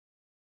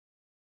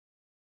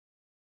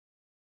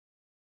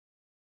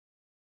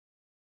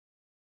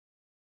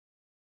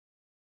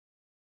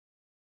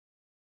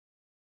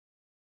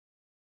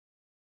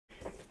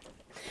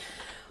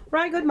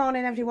Right, good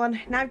morning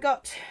everyone. Now I've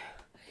got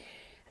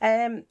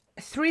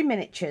 3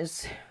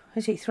 miniatures.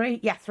 Is it 3?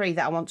 Yeah, 3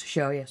 that I want to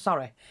show you.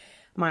 Sorry,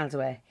 miles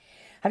away.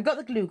 I've got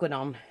the glue gun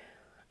on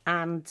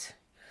and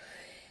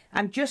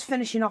I'm just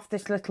finishing off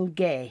this little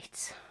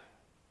gate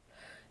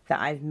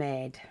that I've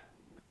made.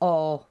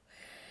 Or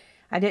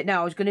I didn't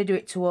know, I was going to do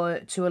it to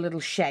a little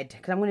shed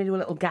because I'm going to do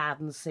a little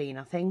garden scene,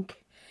 I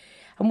think.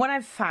 And what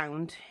I've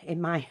found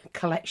in my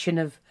collection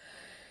of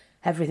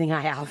everything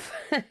I have,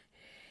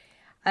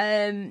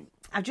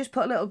 I've just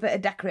put a little bit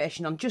of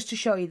decoration on just to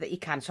show you that you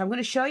can. So I'm going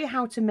to show you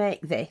how to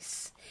make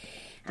this.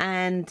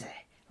 And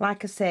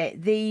like I say,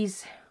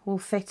 these will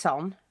fit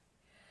on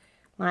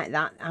like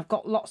that. I've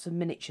got lots of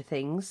miniature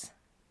things.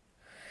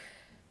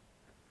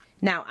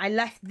 Now, I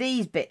left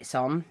these bits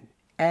on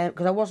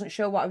because I wasn't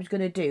sure what I was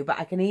going to do, but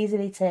I can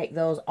easily take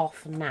those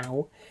off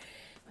now,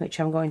 which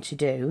I'm going to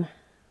do.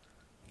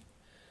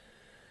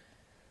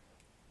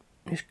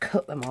 Just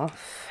cut them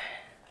off.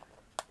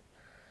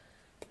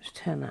 Just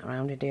turn that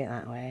around and do it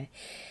that way.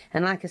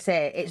 And like I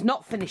say, it's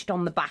not finished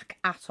on the back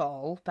at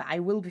all, but I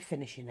will be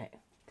finishing it.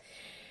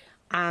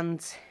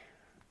 And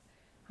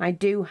I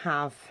do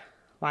have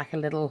like a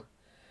little,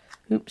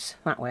 oops,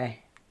 that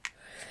way,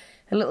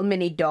 a little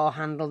mini door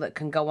handle that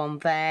can go on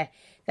there.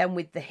 Then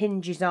with the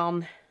hinges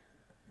on,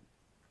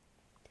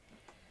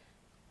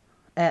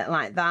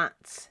 like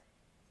that,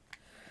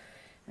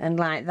 and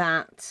like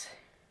that.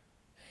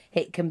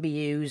 It can be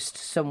used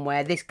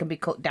somewhere. This can be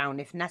cut down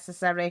if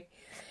necessary.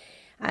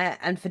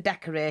 And for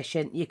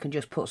decoration, you can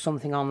just put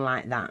something on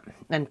like that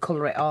and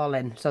colour it all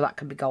in. So that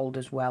can be gold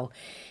as well.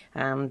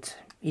 And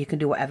you can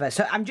do whatever.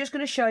 So I'm just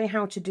going to show you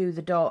how to do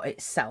the door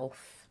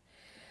itself.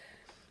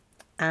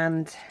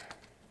 And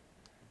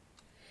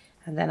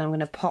then I'm going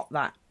to pop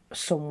that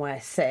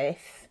somewhere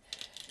safe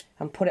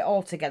and put it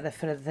all together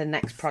for the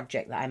next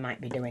project that I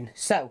might be doing.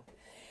 So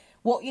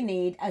what you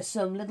need are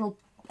some little,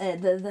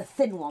 the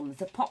thin ones,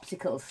 the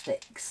popsicle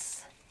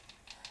sticks.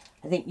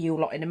 I think you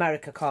lot in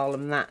America call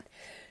them that.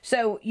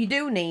 So you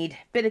do need a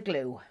bit of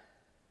glue.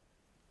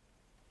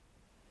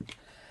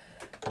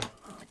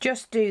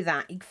 Just do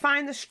that. You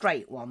find the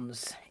straight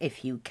ones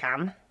if you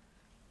can.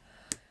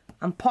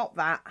 And pop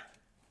that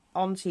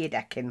onto your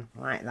decking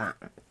like that.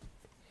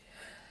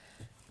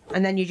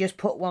 And then you just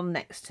put one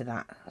next to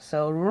that.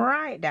 So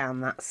right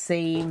down that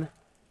seam.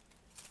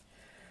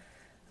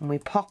 And we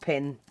pop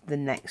in the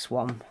next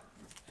one.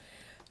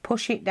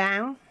 Push it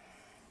down.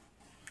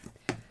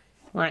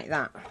 Like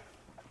that.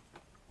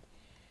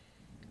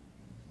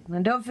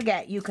 And don't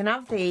forget, you can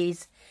have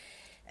these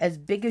as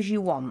big as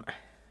you want,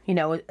 you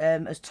know,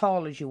 as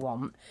tall as you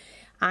want.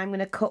 I'm going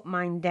to cut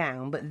mine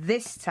down, but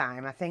this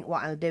time I think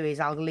what I'll do is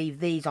I'll leave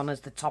these on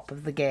as the top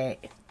of the gate.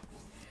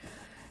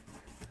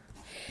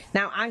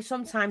 Now, I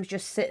sometimes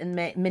just sit and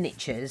make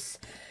miniatures,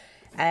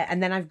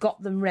 and then I've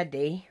got them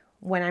ready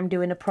when I'm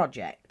doing a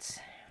project.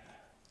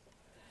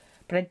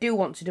 But I do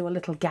want to do a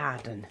little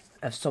garden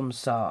of some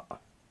sort.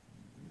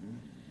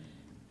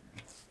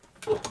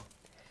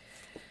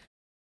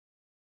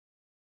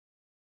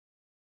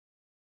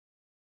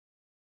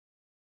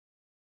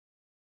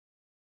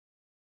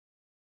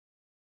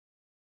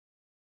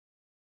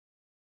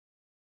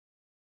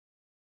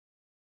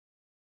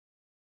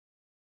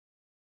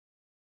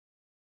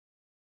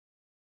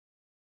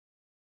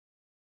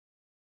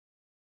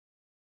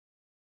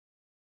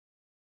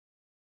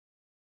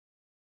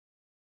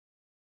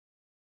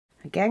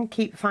 Again,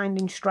 keep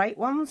finding straight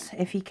ones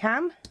if you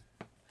can.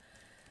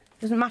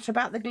 Doesn't matter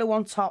about the glue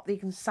on top, you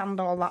can sand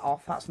all that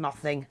off, that's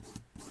nothing.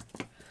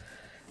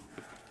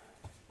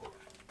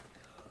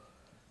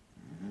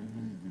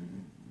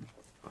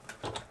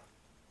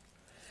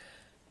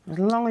 As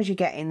long as you're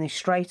getting the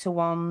straighter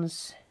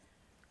ones.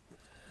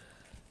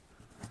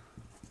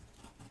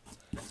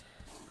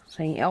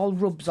 So it all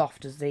rubs off,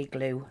 does the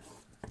glue.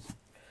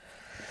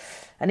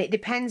 And it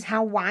depends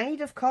how wide,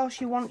 of course,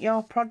 you want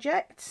your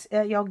project,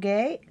 your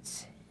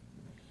gate.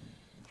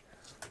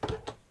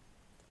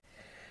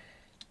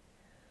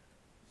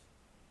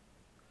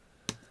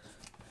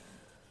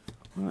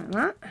 Like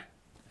that.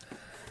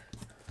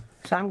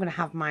 So I'm going to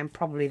have mine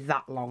probably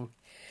that long.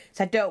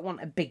 So I don't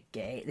want a big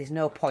gate. There's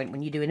no point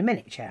when you're doing a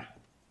miniature.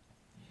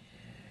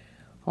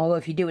 Although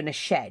if you're doing a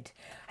shed.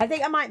 I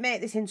think I might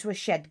make this into a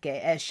shed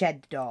gate, a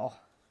shed door.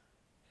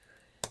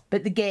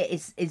 But the gate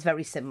is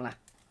very similar.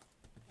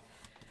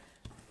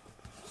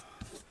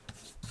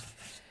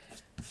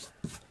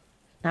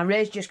 Now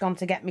Ray's just gone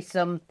to get me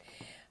some,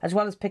 as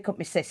well as pick up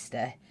my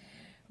sister.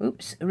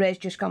 Oops, Ray's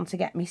just gone to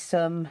get me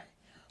some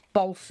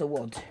balsa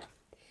wood.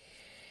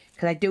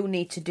 Because I do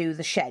need to do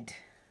the shed.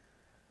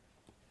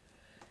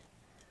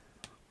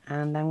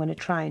 And I'm going to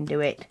try and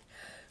do it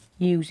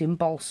using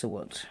balsa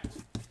wood.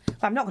 Well,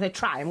 I'm not going to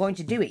try, I'm going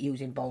to do it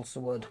using balsa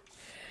wood.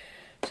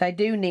 So I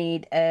do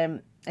need a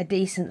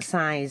decent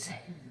size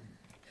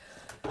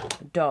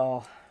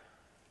door.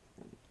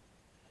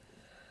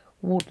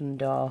 Wooden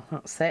door,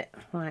 that's it,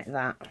 like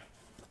that.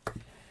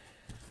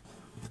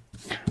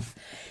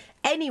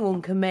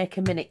 Anyone can make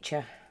a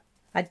miniature.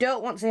 I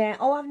don't want to say,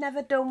 oh, I've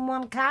never done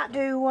one, can't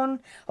do one.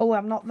 Oh,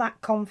 I'm not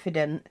that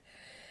confident.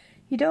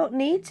 You don't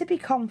need to be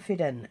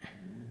confident.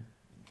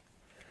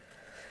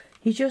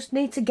 You just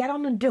need to get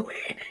on and do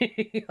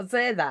it. I'll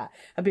say that.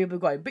 And people are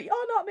going, but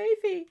you're not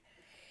Mayfie.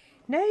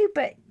 No,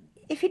 but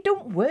if it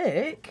don't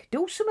work,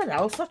 do something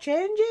else or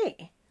change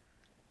it.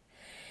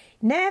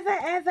 Never,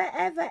 ever,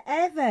 ever,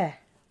 ever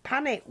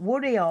panic,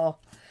 worry or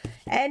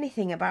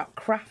anything about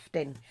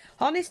crafting.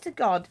 Honest to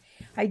God,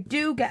 I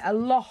do get a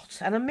lot,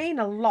 and I mean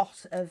a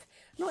lot of,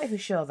 I'm not even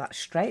sure that's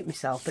straight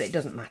myself, but it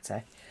doesn't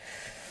matter.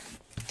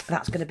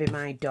 That's going to be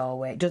my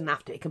doorway. It doesn't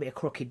have to, it can be a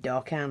crooked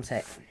door, can't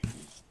it?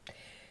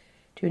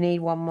 Do we need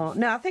one more?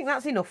 No, I think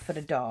that's enough for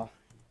the door.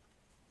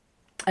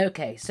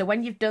 Okay, so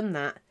when you've done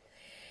that,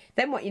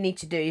 then what you need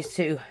to do is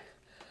to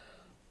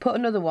put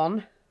another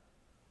one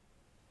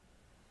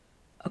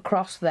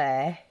across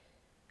there.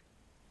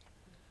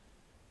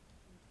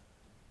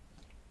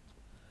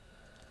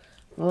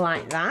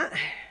 Like that.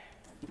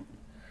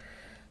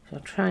 So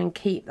try and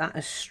keep that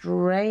as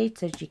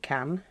straight as you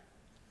can.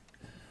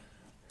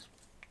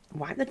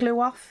 Wipe the glue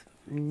off.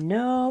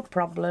 No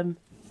problem.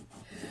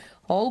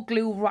 All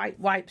glue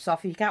wipes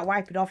off. If you can't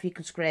wipe it off, you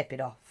can scrape it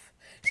off.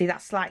 See,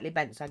 that's slightly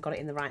bent, so I got it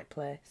in the right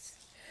place.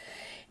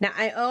 Now,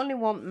 I only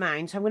want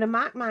mine, so I'm going to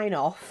mark mine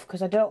off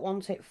because I don't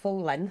want it full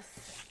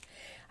length.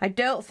 I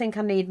don't think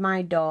I need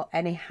my door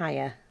any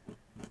higher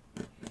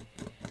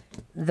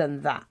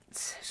than that.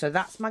 So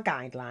that's my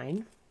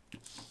guideline.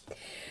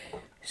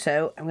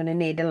 So I'm going to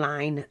need a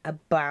line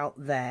about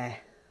there.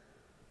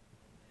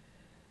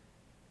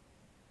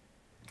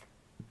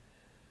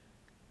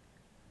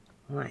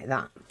 Like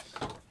that.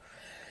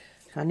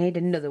 So I need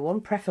another one,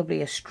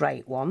 preferably a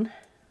straight one.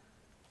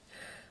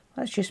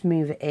 Let's just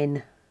move it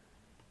in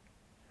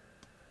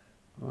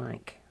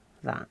like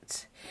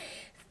that.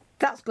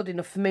 That's good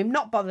enough for me. I'm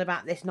not bothered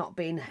about this not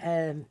being,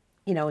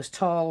 you know, as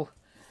tall.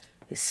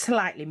 It's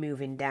slightly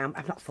moving down.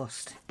 I'm not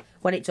fussed.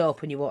 When it's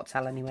open, you won't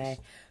tell anyway.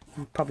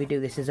 I'll probably do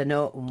this as an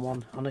open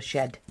one on a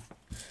shed.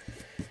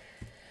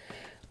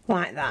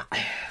 Like that.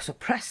 So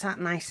press that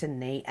nice and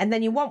neat. And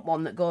then you want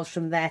one that goes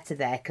from there to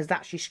there because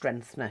that's your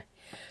strengthener.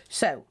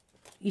 So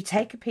you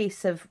take a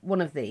piece of one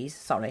of these.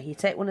 Sorry, you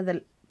take one of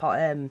the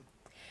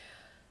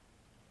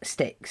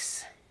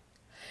sticks.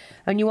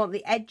 And you want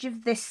the edge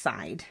of this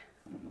side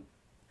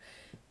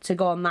to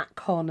go on that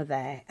corner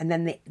there. And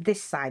then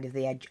this side of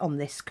the edge on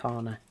this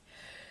corner.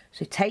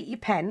 So take your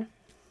pen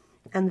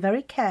and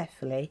very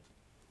carefully,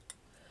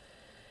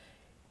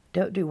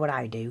 don't do what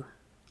I do.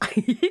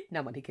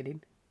 No, I'm only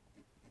kidding.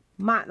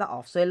 Mark that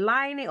off. So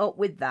line it up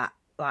with that,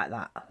 like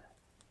that.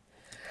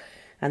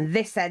 And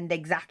this end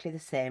exactly the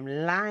same.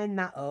 Line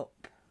that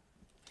up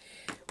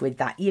with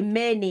that. You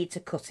may need to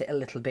cut it a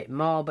little bit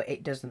more, but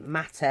it doesn't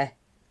matter.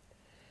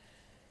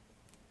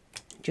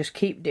 Just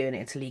keep doing it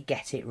until you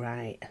get it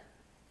right.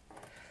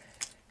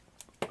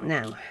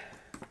 Now,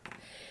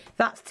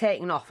 that's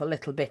taken off a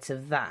little bit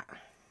of that.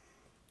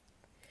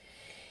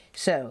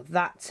 So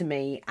that to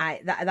me,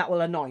 that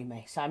will annoy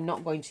me. So I'm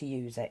not going to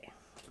use it.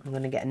 I'm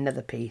going to get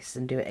another piece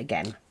and do it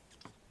again.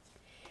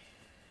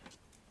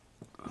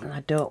 And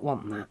I don't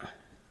want that.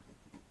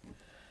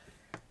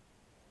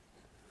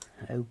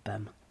 Oh,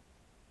 bum.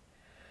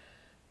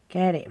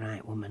 Get it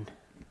right, woman.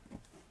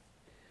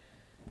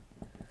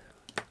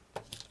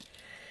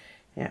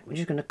 Yeah, we're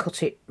just going to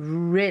cut it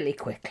really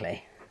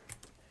quickly.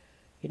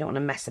 You don't want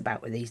to mess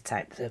about with these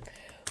types of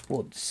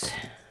woods.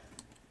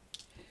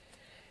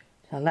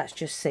 So let's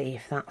just see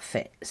if that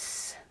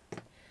fits.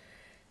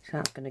 So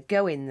that's going to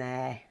go in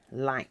there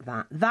like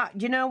that. That,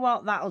 do you know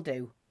what? That'll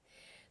do.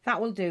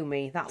 That will do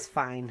me. That's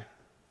fine.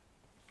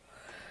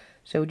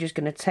 So we're just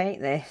going to take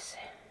this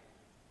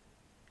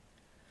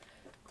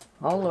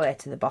all the way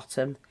to the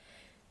bottom.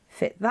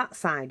 Fit that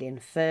side in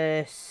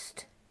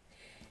first.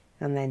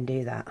 And then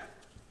do that.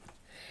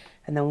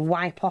 And then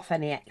wipe off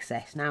any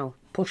excess. Now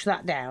push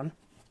that down.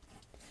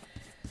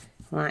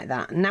 Like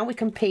that. Now we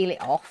can peel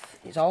it off.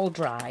 It's all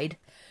dried.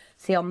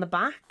 See on the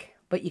back?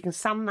 But you can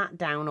sand that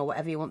down or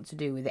whatever you want to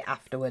do with it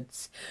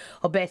afterwards.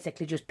 Or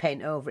basically just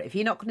paint over it. If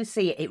you're not going to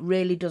see it, it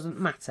really doesn't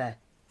matter.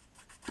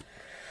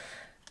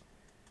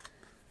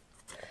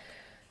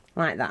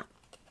 Like that.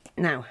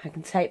 Now, I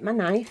can take my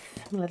knife,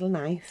 my little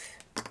knife.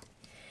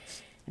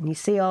 And you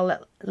see all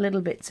that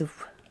little bits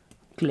of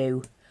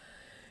glue.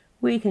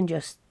 We can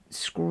just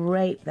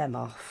scrape them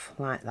off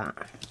like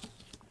that.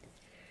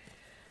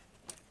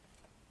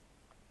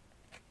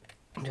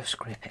 Just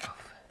scrape it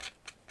off.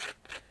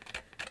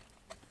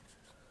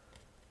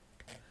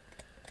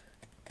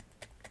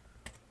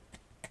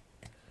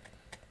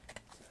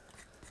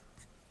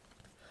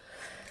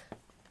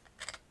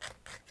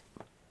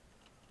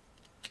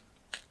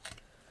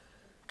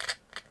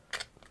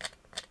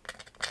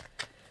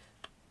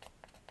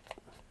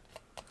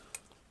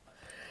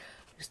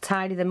 Just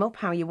tidy them up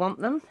how you want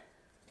them.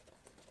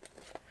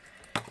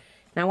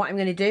 Now what I'm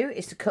going to do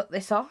is to cut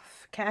this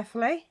off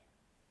carefully.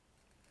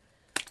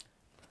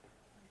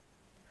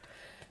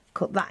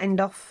 Cut that end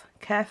off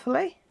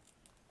carefully.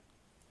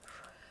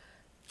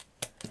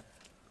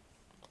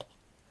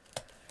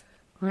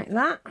 Like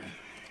that.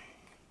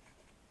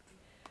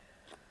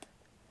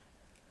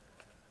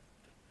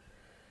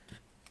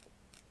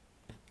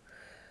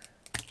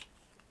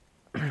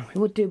 It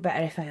would do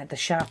better if I had the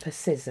sharper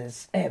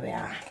scissors. Here we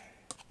are.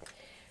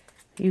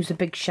 Use a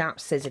big sharp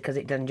scissor because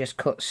it then just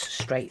cuts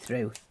straight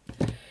through.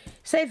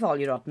 Save all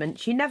your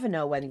oddments. You never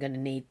know when you're going to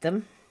need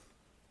them.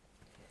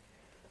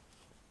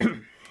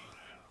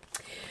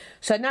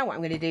 So now what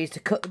I'm going to do is to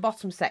cut the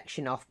bottom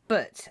section off,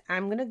 but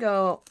I'm going to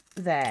go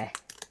there.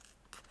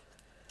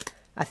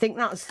 I think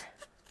that's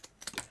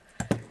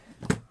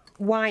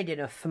wide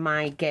enough for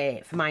my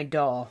gate, for my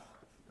door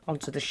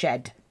onto the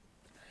shed.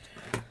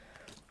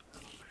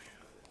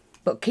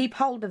 But keep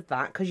hold of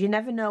that because you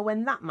never know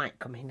when that might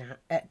come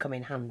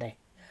in handy.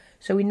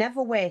 So we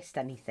never waste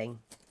anything.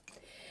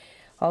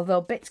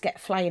 Although bits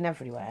get flying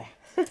everywhere.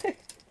 So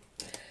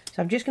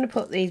I'm just going to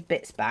put these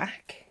bits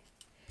back.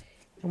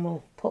 And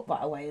we'll put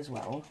that away as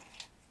well.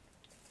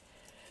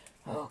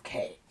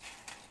 Okay.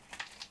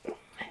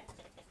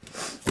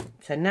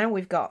 So now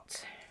we've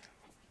got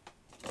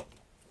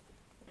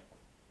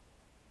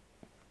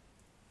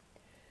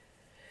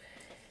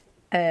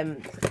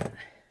the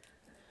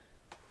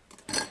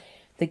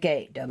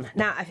gate done.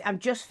 Now I'm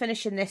just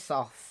finishing this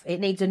off. It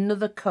needs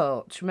another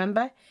coat.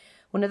 Remember?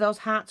 One of those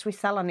hearts we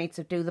sell, I need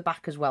to do the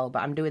back as well,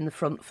 but I'm doing the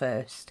front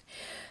first.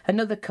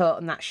 Another coat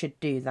and that should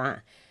do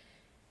that.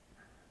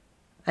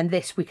 And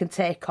this we can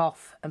take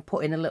off and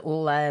put in a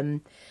little eye,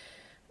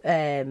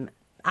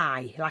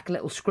 like a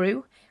little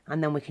screw,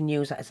 and then we can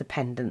use that as a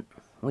pendant.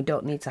 We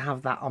don't need to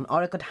have that on,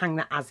 or I could hang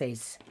that as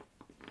is.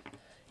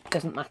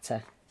 Doesn't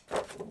matter.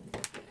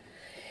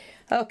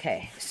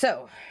 Okay,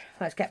 so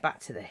let's get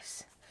back to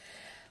this.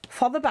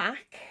 For the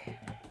back,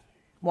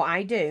 what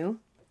I do,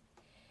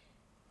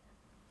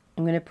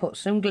 I'm going to put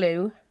some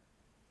glue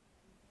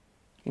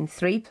in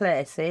 3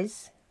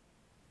 places.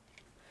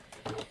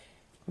 I'm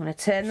going to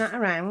turn that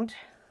around.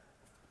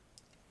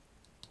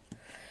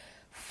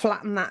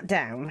 Flatten that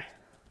down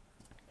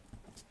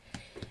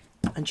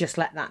and just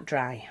let that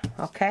dry.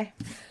 Okay,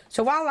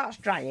 so while that's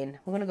drying,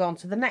 we're going to go on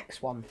to the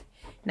next one.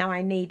 Now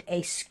I need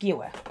a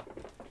skewer.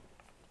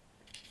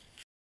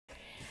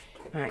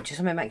 Right, just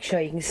let me make sure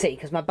you can see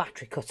because my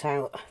battery cut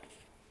out.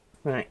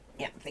 Right,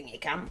 yeah, I think you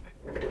can.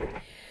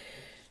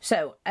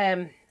 So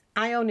I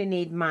only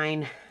need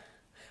mine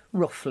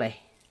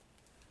roughly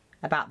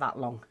about that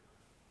long,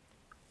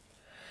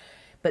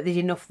 but there's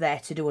enough there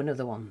to do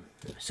another one,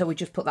 so we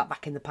just put that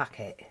back in the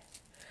packet.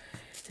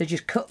 So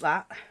just cut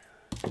that,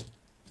 and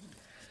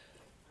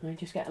I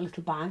just get a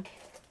little bag,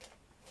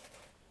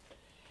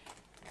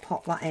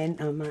 pop that in.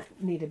 I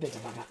might need a bigger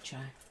bag actually.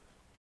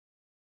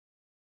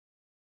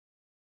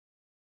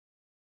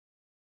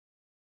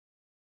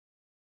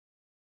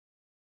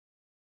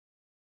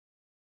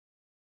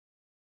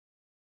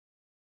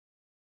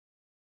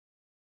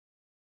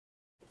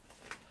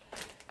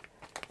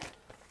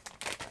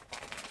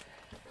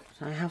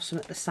 I have some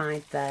at the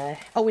side there.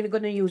 Oh, we're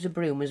going to use a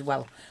broom as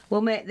well.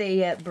 We'll make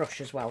the brush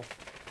as well,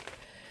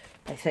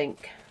 I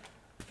think.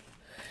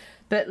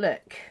 But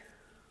look,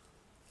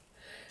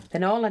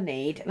 then all I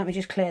need, let me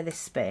just clear this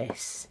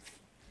space.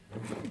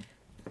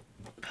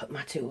 Put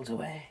my tools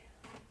away.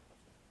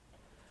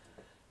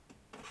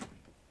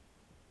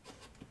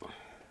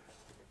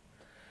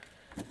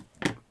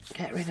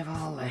 Get rid of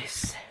all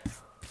this.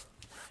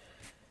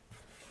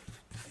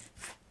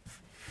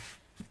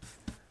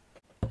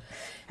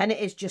 And it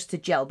is just a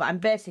gel, but I'm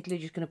basically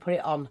just going to put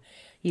it on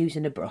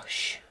using a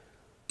brush.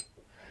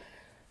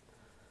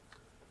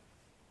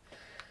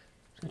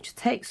 So just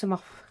take some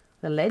off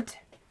the lid.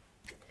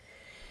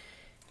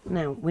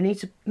 Now we need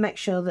to make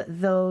sure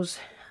that those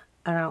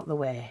are out the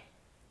way,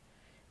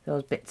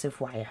 those bits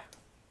of wire.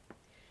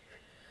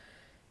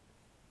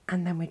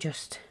 And then we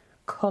just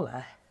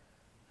colour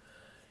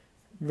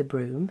the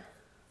broom.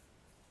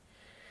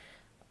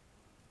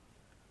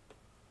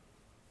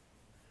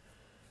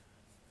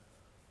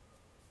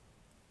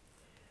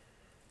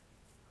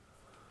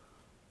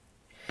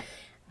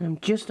 I'm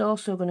just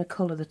also going to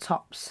colour the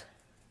tops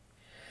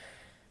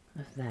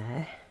of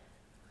there.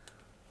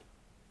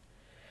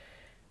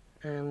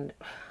 And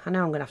I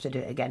know I'm going to have to do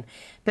it again.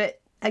 But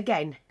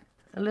again,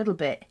 a little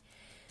bit.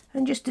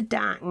 And just to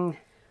darken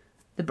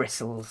the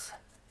bristles.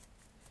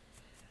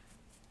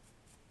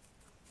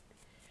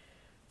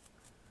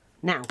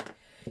 Now,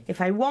 if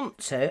I want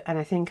to, and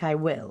I think I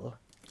will,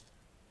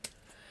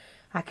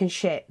 I can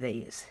shape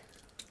these.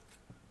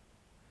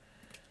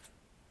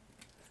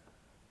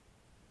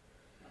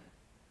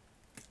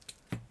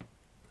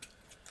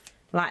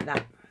 Like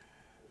that.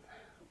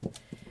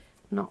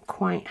 Not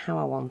quite how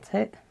I want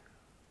it.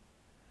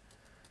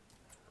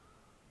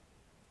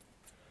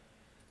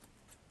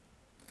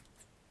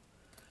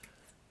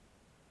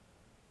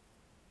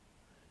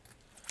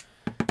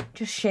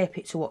 Just shape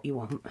it to what you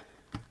want.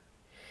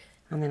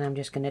 And then I'm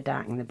just going to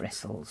darken the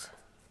bristles.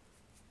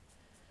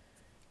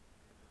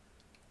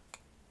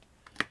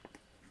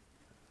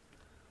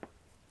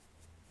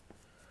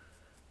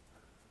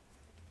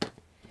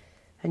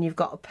 And you've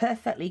got a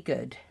perfectly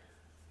good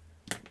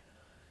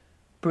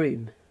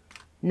broom.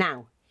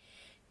 Now,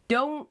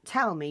 don't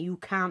tell me you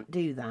can't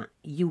do that.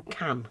 You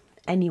can.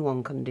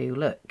 Anyone can do.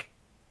 Look.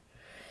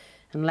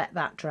 And let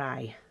that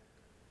dry.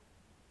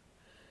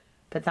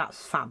 but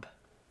that's fab.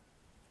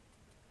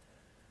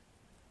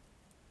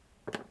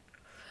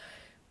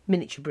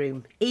 Miniature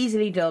broom,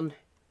 easily done,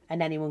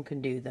 and anyone can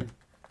do them.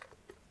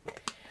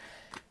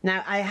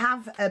 Now I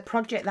have a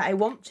project that I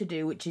want to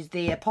do, which is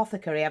the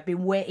apothecary. I've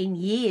been waiting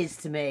years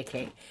to make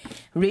it.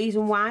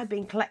 Reason why, I've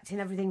been collecting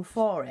everything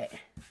for it,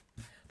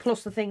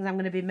 plus the things I'm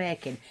going to be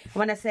making. And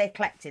when I say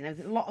collecting, there's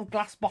a lot of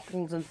glass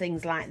bottles and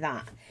things like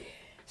that.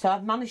 So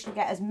I've managed to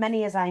get as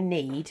many as I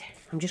need.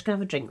 I'm just going to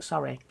have a drink,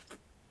 sorry.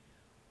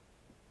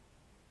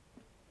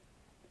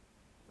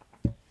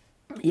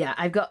 Yeah,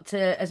 I've got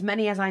as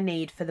many as I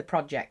need for the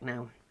project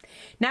now.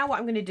 Now what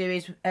I'm going to do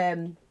is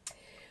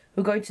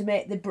we're going to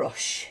make the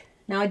brush.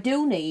 Now I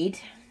do need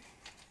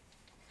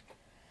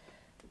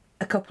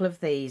a couple of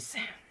these.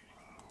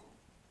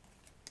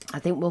 I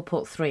think we'll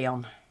put 3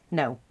 on.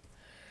 No,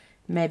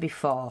 maybe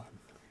 4.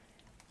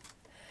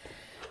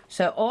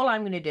 So all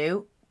I'm going to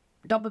do,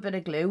 dab a bit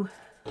of glue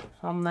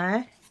on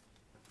there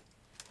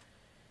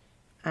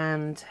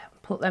and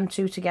put them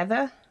 2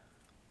 together.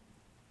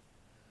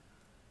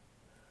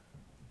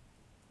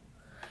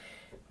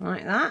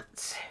 Like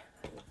that.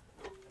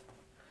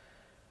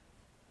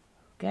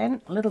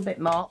 Again, a little bit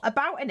more,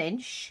 about 1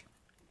 inch.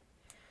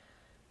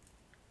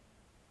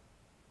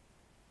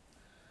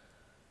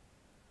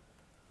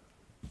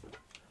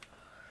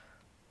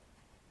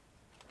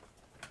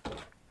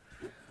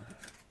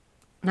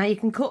 Now you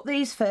can cut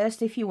these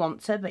first if you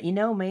want to, but you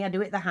know me, I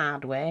do it the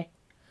hard way.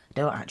 I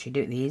don't actually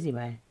do it the easy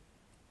way.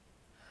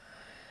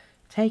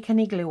 Take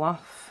any glue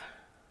off,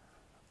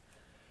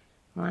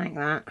 like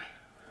that.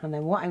 And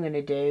then what I'm going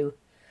to do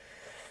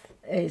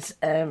is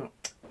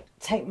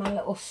take my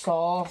little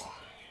saw.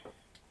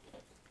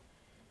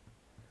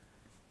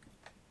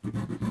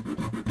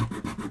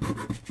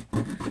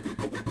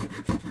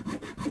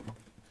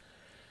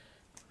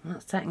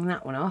 That's taking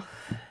that one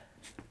off.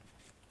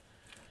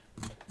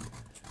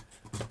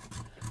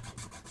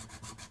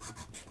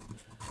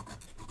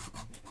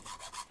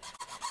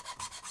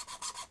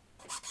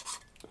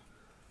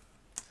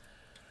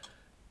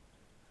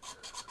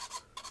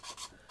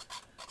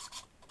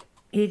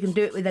 You can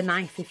do it with a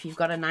knife if you've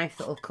got a knife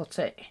that'll cut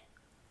it.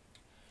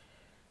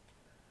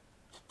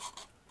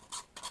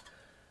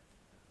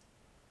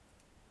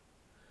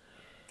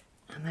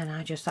 And then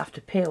I just have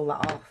to peel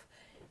that off.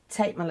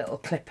 Take my little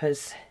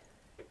clippers.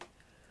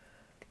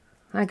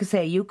 Like I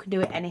say, you can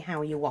do it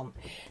anyhow you want.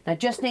 Now,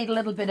 just need a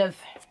little bit of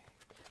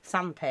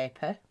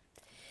sandpaper.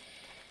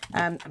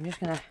 I'm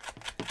just going to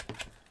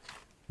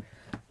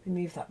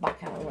remove that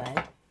back out of the way.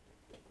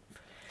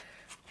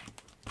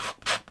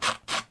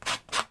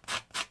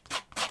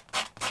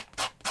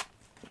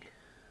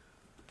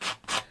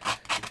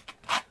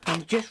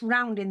 I'm just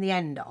rounding the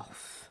end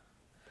off.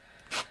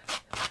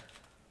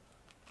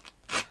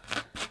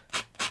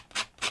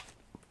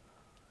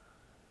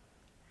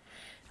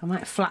 I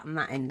might flatten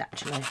that end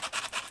actually.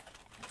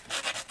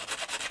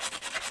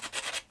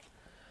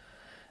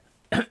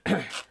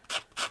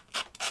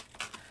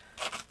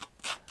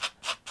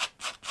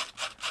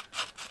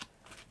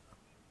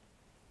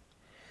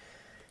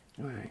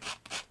 Right.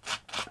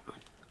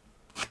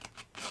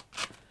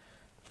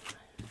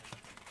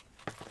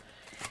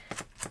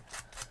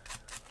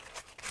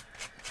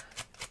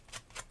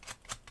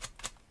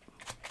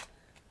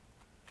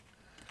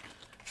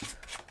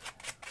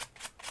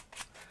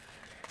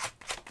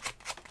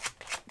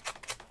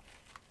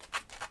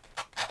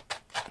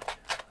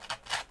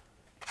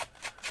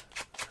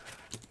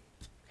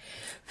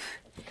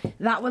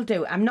 That will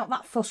do. I'm not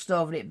that fussed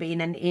over it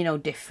being any, you know,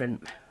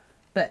 different.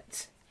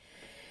 But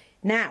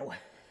now,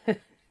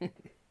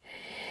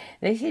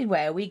 this is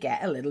where we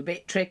get a little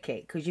bit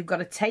tricky, because you've got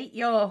to take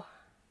your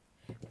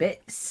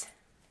bits,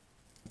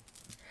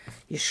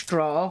 your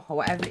straw, or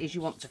whatever it is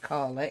you want to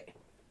call it,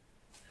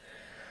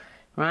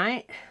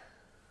 right?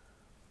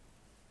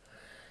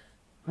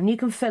 And you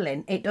can fill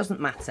in, it doesn't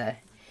matter.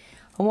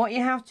 And what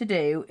you have to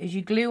do is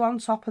you glue on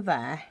top of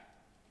there,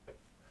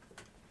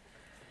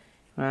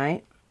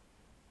 right?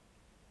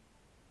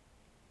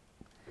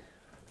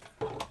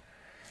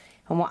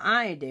 And what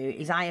I do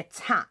is I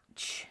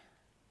attach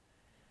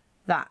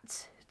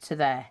that to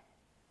there.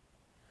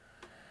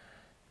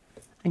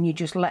 And you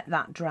just let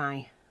that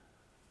dry.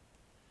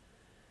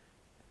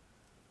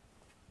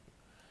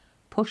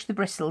 Push the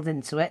bristles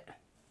into it.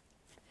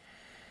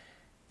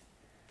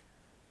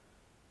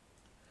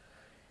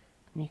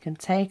 And you can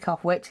take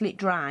off, wait till it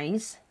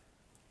dries.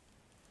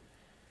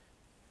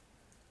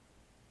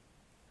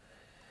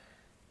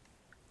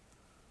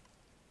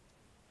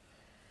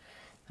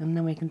 And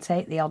then we can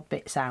take the odd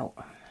bits out.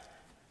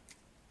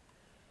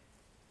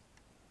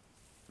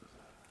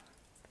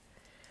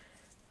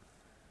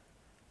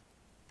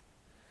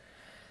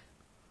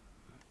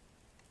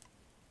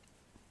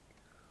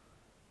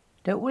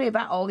 Don't worry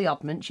about all the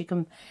oddments, you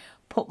can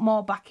put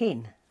more back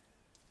in.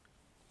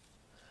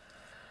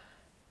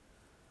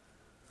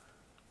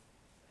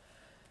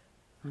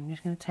 I'm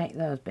just going to take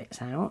those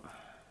bits out.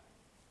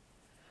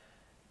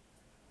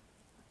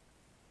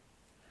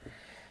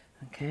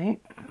 Okay.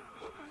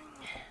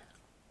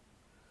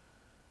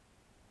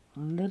 A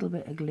little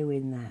bit of glue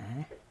in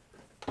there.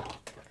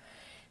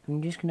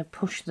 I'm just going to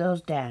push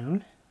those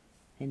down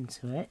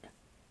into it.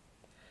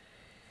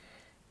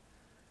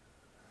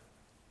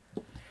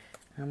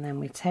 And then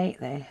we take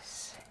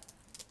this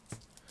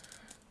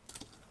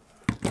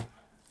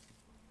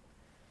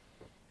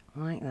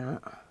like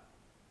that.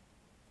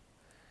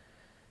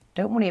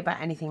 Don't worry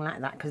about anything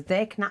like that because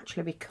they can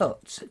actually be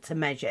cut to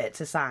measure,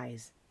 to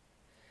size.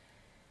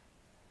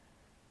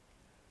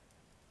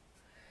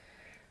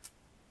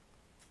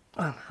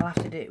 Well, I'll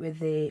have to do it with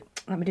the,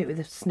 let me do it with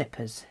the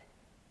snippers.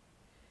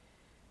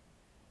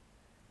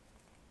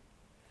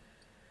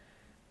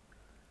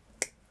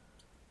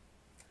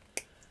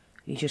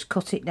 You just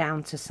cut it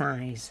down to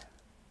size.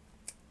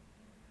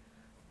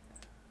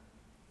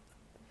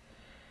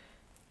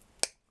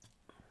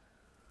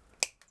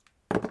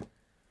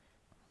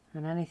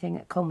 And anything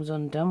that comes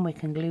undone, we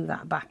can glue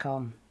that back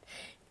on.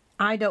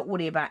 I don't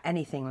worry about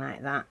anything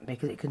like that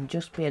because it can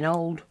just be an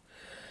old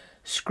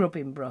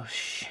scrubbing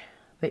brush.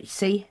 But you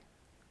see,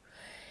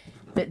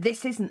 but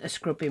this isn't a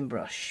scrubbing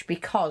brush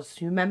because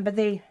you remember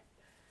the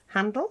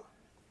handle?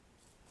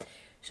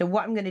 So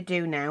what I'm going to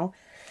do now,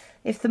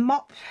 if the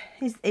mop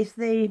is, if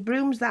the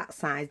broom's that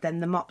size,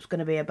 then the mop's going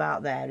to be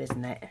about there,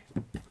 isn't it?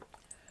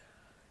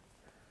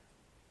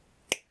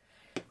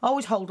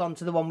 Always hold on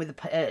to the one with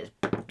the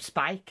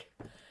spike,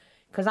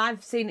 because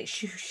I've seen it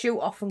shoot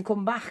off and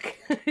come back.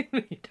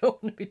 You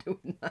don't want to be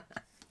doing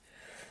that.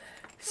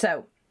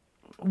 So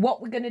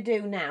what we're going to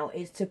do now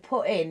is to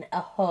put in a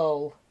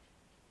hole.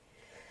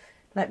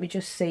 Let me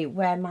just see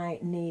where my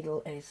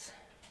needle is.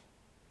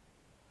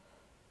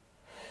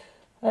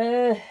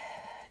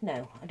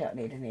 No, I don't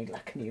need a needle. I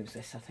can use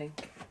this, I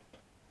think.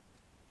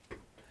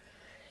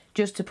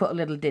 Just to put a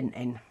little dint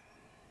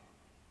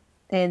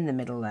in the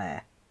middle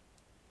there.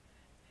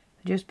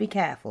 Just be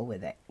careful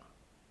with it.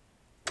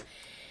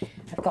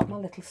 I've got my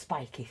little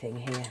spiky thing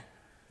here.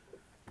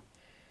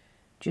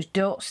 Just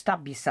don't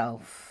stab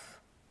yourself.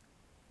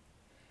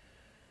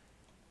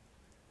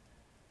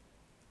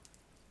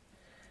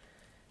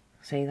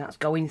 See, that's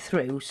going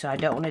through, so I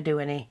don't want to do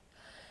any,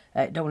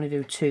 don't want to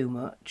do too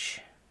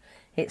much.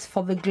 It's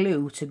for the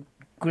glue to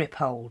grip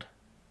hold.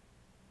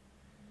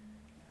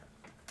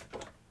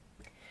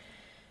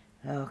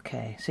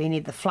 Okay, so you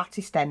need the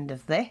flattest end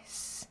of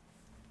this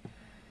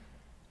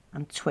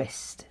and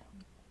twist.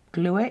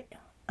 Glue it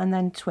and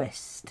then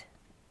twist.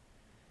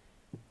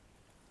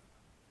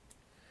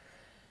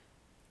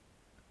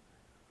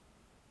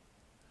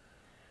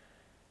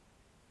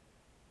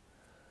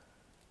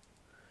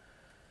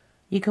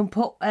 You can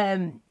put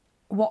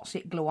what's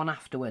it glue on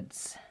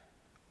afterwards.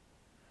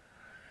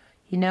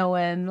 You know,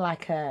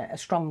 like a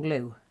strong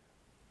glue.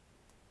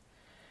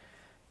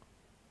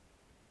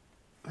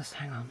 Let's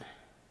hang on.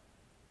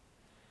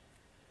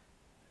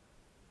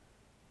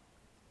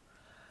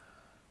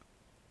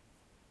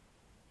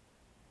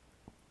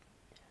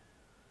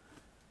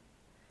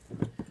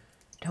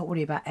 Don't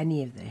worry about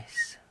any of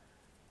this.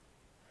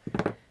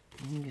 You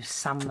can just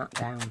sand that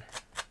down.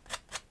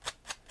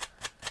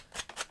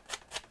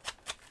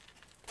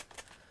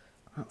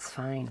 That's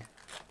fine.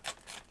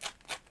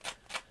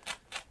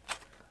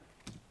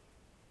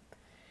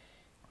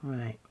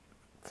 Right,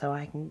 so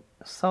I can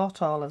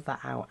sort all of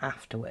that out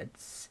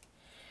afterwards.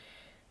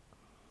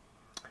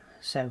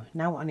 So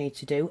now what I need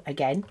to do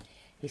again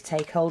is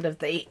take hold of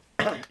the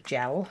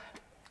gel.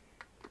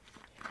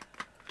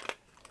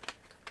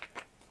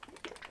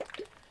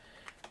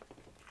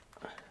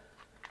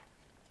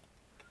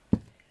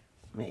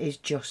 It is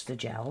just a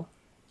gel.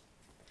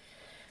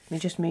 Let me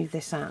just move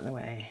this out of the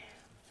way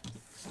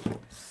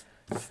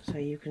so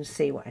you can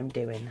see what I'm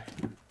doing.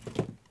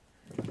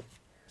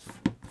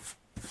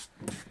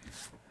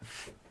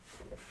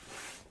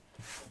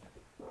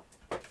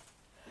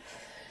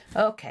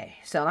 Okay,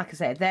 so like I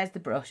said, there's the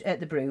brush,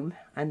 the broom,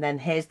 and then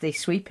here's the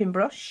sweeping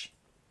brush.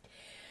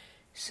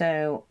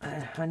 So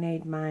I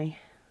need my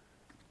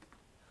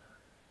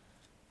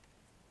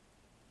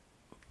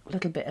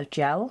little bit of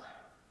gel.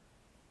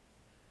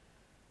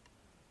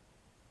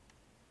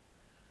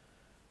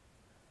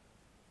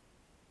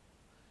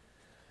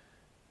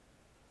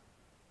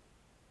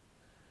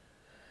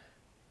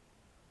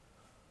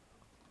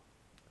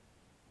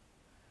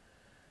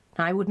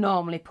 I would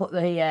normally put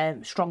the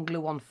strong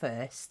glue on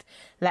first,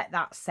 let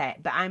that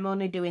set, but I'm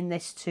only doing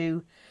this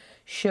to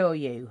show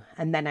you,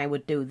 and then I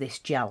would do this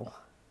gel,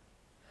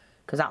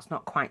 because that's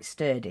not quite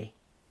sturdy.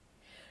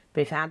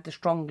 But if I had the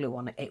strong glue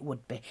on it, it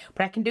would be.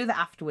 But I can do that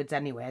afterwards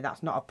anyway,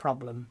 that's not a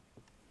problem.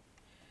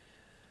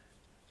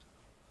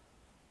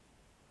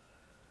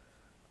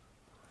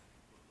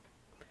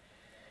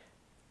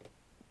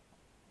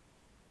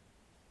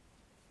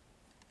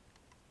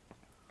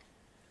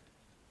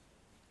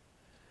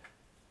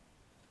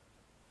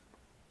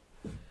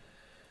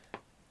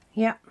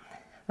 Yep,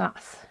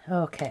 that's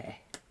okay.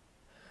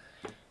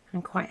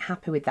 I'm quite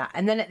happy with that.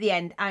 And then at the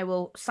end, I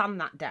will sand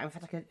that down. In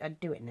fact, I'd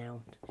do it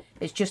now.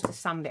 It's just to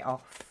sand it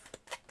off.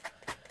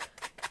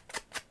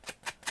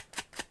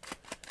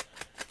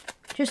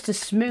 Just to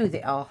smooth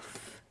it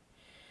off.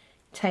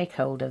 Take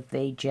hold of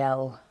the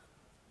gel.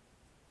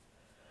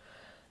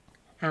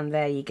 And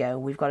there you go,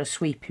 we've got a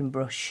sweeping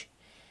brush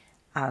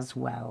as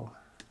well.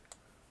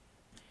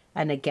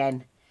 And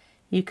again,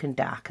 you can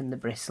darken the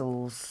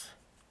bristles.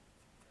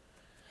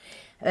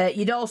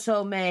 You'd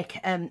also make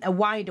a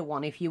wider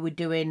one if you were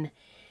doing,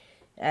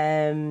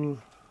 you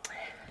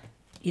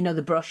know,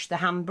 the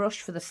hand brush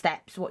for the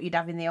steps, what you'd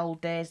have in the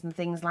old days and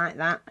things like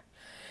that.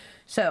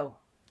 So,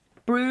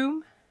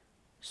 broom,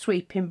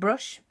 sweeping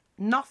brush,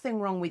 nothing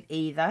wrong with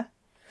either.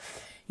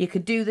 You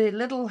could do the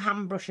little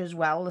hand brush as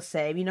well, the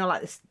same, you know,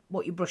 like this,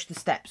 what you brush the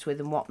steps with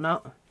and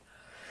whatnot.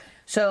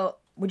 So,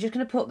 we're just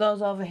going to put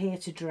those over here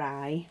to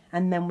dry,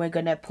 and then we're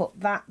going to put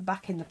that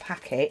back in the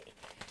packet,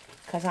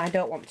 because I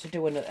don't want to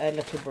do a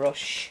little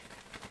brush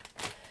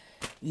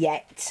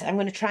yet. I'm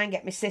going to try and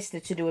get my sister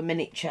to do a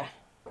miniature.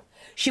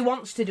 She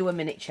wants to do a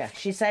miniature.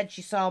 She said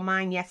she saw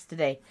mine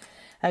yesterday,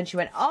 and she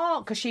went,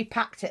 oh, because she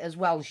packed it as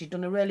well, and she's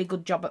done a really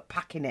good job at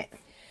packing it.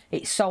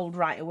 It sold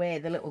right away,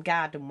 the little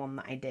garden one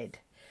that I did.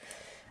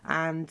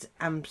 And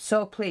I'm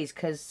so pleased,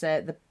 because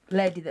the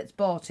lady that's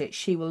bought it,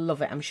 she will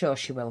love it. I'm sure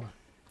she will.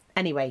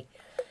 Anyway,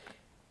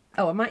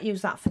 oh, I might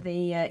use that for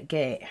the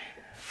gate.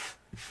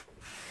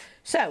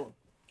 So,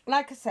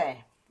 like I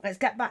say, let's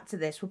get back to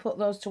this. We'll put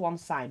those to one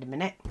side a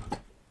minute.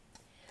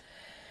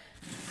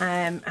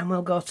 And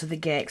we'll go to the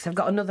gate, because I've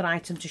got another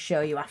item to show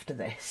you after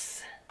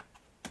this.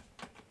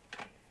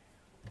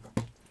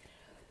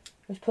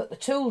 Let's put the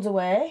tools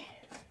away.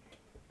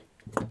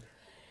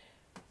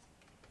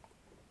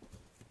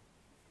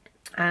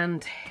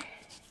 And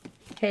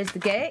here's the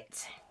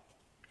gate.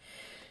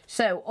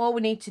 So all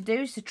we need to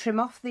do is to trim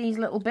off these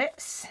little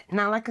bits.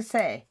 Now, like I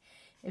say,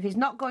 if it's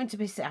not going to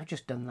be seen, I've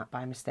just done that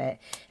by mistake.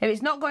 If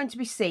it's not going to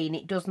be seen,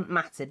 it doesn't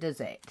matter, does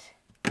it?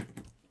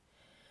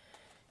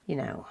 You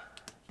know,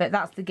 but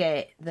that's the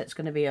gate that's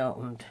going to be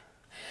opened.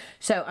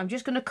 So I'm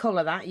just going to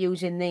colour that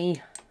using the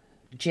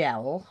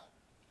gel.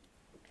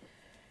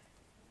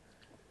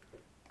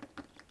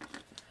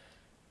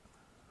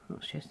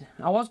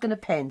 I was going to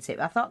paint it,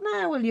 but I thought,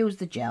 no, we'll use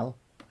the gel.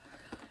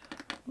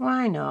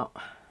 Why not?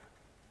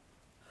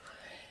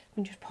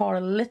 And just pour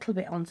a little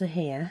bit onto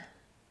here.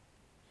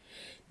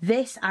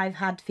 This I've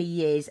had for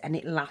years, and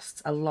it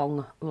lasts a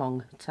long,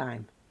 long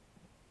time.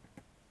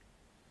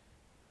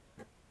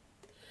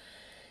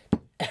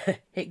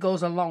 It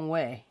goes a long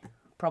way.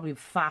 Probably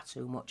far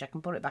too much. I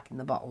can put it back in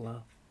the bottle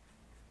though.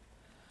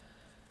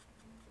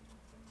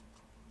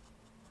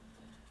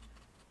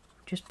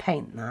 Just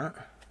paint that.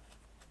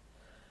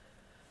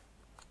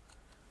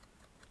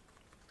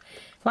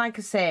 Like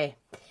I say,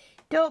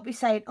 don't be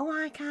saying, oh,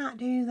 I can't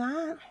do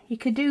that. You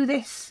could do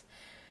this.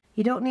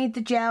 You don't need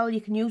the gel.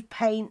 You can use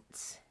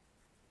paint.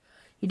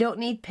 You don't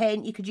need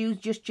paint. You could use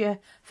just your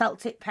felt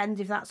tip pens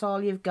if that's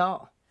all you've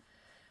got.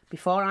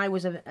 Before I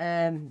was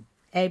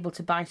able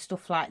to buy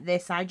stuff like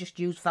this, I just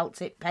used felt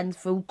tip pens,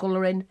 food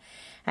colouring,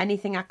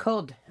 anything I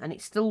could, and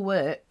it still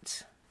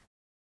worked.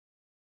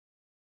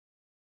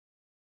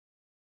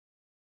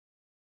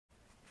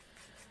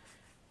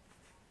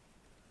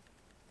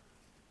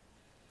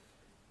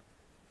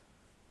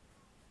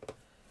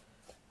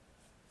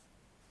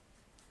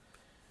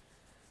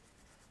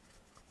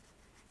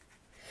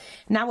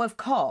 Now, of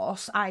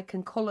course, I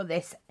can colour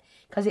this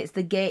because it's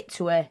the gate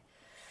to a,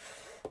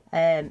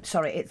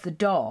 sorry, it's the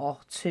door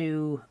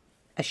to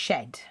a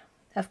shed.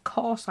 Of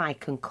course I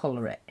can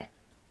colour it.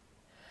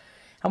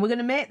 And we're going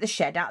to make the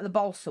shed out of the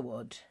balsa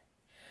wood.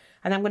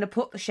 And I'm going to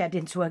put the shed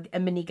into a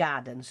mini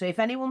garden. So if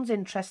anyone's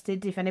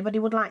interested, if anybody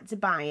would like to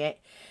buy it,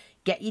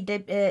 get your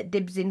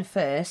dibs in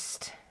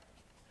first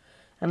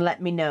and let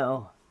me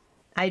know.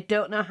 I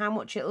don't know how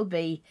much it'll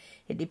be.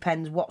 It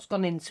depends what's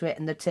gone into it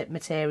and the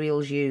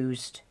materials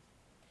used.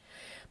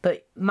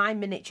 But my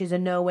miniatures are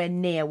nowhere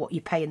near what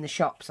you pay in the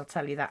shops, I'll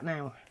tell you that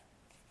now.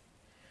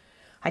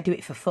 I do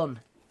it for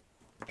fun.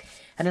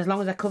 And as long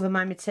as I cover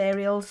my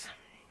materials,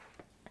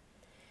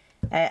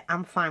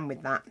 I'm fine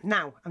with that.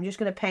 Now, I'm just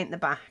going to paint the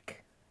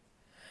back.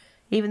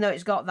 Even though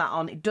it's got that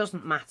on, it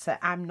doesn't matter.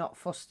 I'm not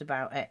fussed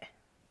about it.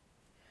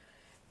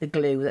 The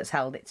glue that's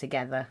held it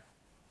together.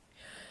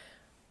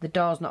 The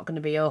door's not going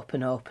to be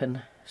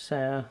open,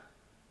 so...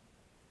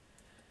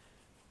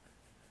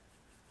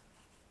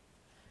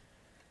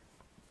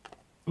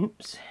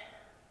 Oops.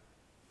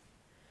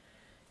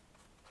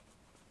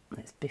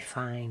 Let's be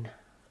fine.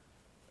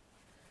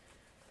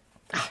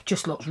 Ah,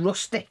 just looks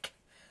rustic.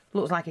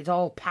 Looks like it's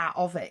all part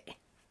of it.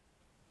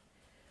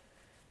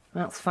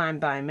 That's fine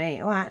by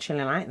me. Oh, I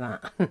actually like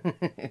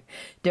that.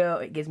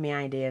 Don't, it gives me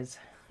ideas.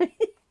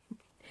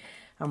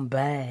 I'm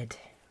bad.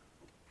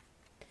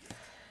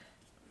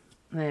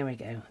 There we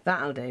go.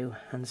 That'll do.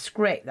 And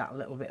scrape that a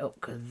little bit up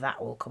because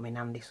that will come in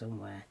handy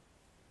somewhere.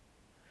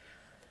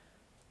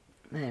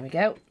 There we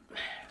go.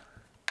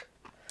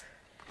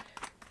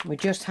 We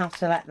just have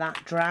to let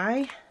that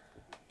dry.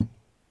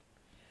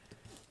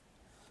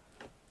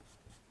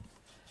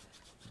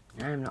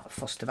 I'm not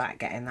fussed about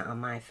getting that on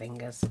my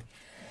fingers.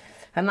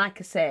 And like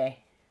I say,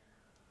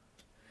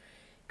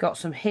 got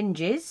some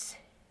hinges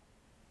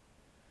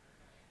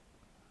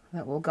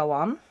that will go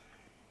on.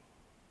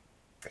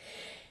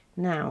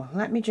 Now,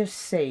 let me just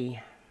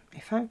see.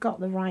 if I've got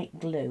the right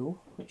glue,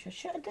 which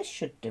this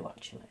should do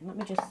actually. Let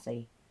me just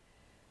see.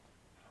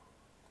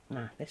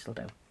 Nah, this'll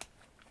do.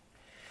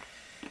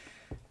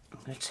 I'm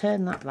going to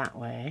turn that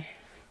way.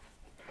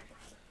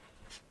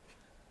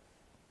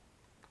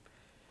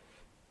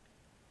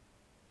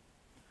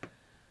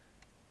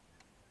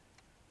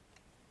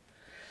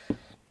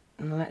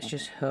 And let's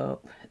just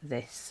hope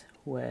this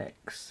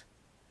works.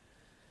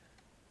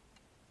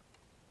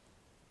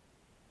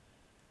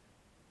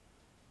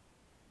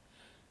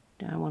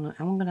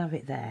 I'm going to have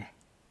it there.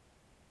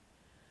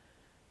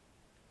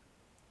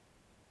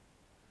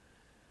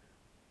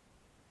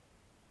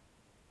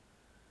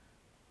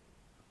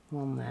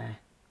 One there.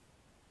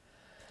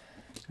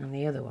 And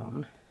the other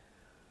one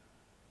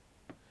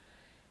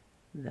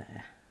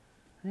there,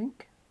 I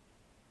think.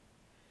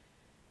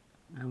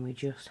 And we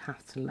just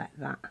have to let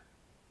that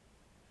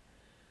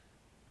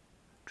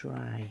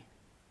dry.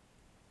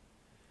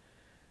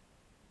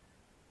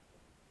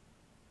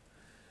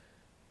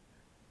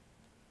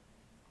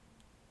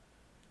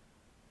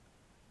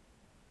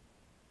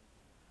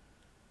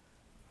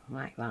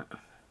 Like that.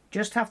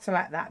 Just have to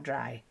let that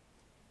dry.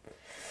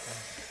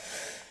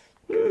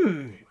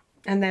 And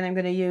then I'm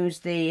going to use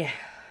the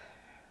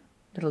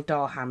little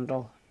door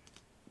handle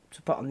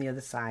to put on the other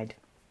side.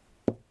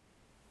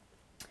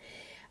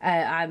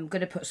 I'm going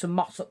to put some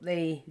moss up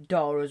the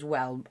door as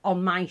well.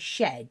 On my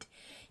shed,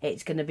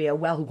 it's going to be a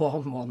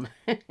well-worn one.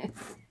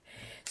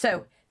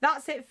 So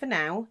that's it for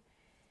now.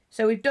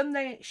 So we've done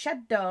the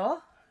shed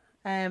door.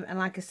 And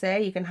like I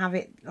say, you can have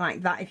it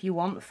like that if you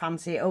want.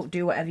 Fancy it up,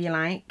 do whatever you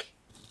like.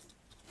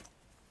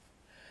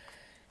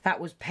 That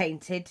was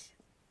painted.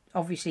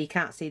 Obviously you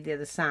can't see the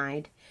other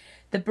side.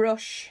 The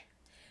brush,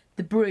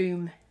 the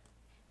broom,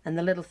 and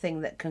the little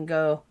thing that can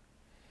go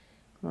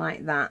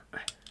like that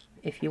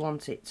if you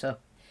want it to.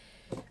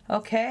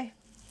 Okay,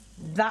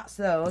 that's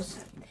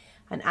those.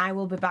 And I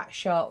will be back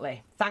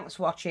shortly. Thanks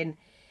for watching.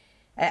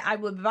 I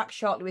will be back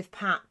shortly with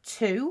part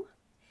 2.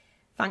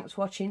 Thanks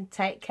for watching.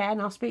 Take care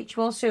and I'll speak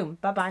to you all soon.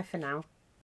 Bye bye for now.